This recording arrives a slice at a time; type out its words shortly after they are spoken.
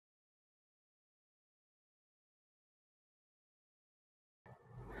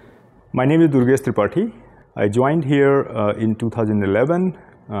My name is Durgesh Tripathi. I joined here in 2011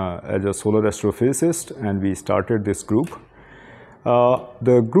 as a solar astrophysicist, and we started this group.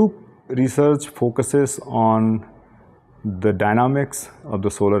 The group research focuses on the dynamics of the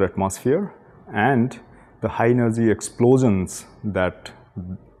solar atmosphere and the high energy explosions that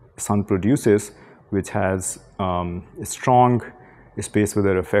sun produces, which has strong space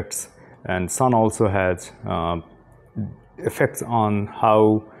weather effects, and sun also has effects on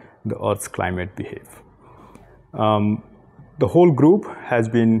how the Earth's climate behave. The whole group has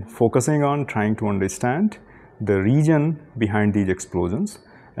been focusing on trying to understand the region behind these explosions,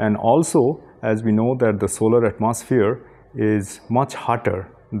 and also, as we know that the solar atmosphere is much hotter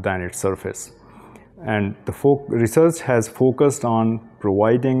than its surface, and the research has focused on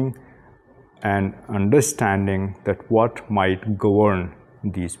providing an understanding that what might govern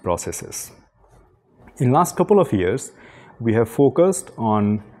these processes. In last couple of years, we have focused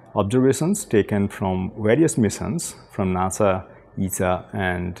on observations taken from various missions from NASA, IUCAA,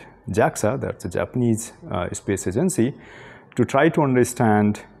 and JAXA, that's a Japanese space agency, to try to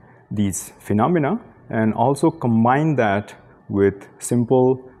understand these phenomena and also combine that with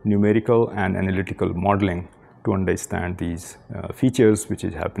simple numerical and analytical modeling to understand these features which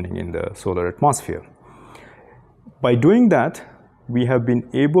is happening in the solar atmosphere. By doing that, we have been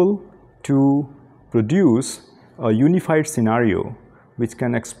able to produce a unified scenario which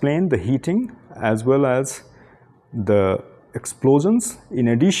can explain the heating as well as the explosions. In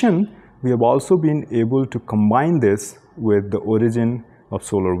addition, we have also been able to combine this with the origin of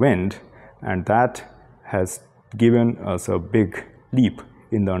solar wind, and that has given us a big leap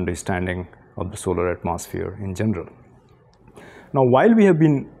in the understanding of the solar atmosphere in general. Now, while we have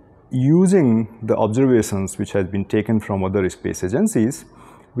been using the observations which has been taken from other space agencies,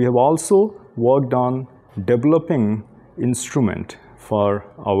 we have also worked on developing instrument for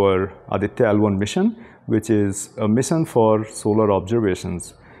our Aditya L1 mission, which is a mission for solar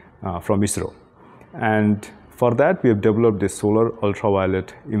observations from ISRO. And for that, we have developed this solar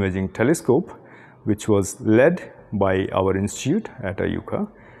ultraviolet imaging telescope, which was led by our institute at IUCAA,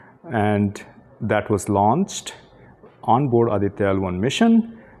 and that was launched on board Aditya L1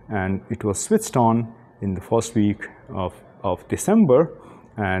 mission, and it was switched on in the first week of December,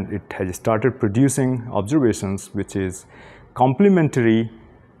 and it has started producing observations which is complementary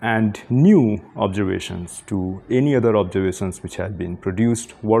and new observations to any other observations which have been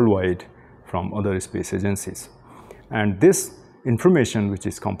produced worldwide from other space agencies. And this information, which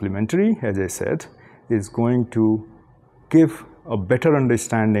is complementary, as I said, is going to give a better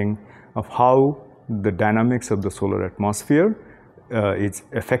understanding of how the dynamics of the solar atmosphere is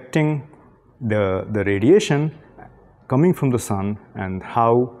affecting the radiation coming from the sun and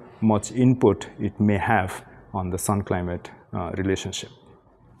how much input it may have on the sun climate relationship.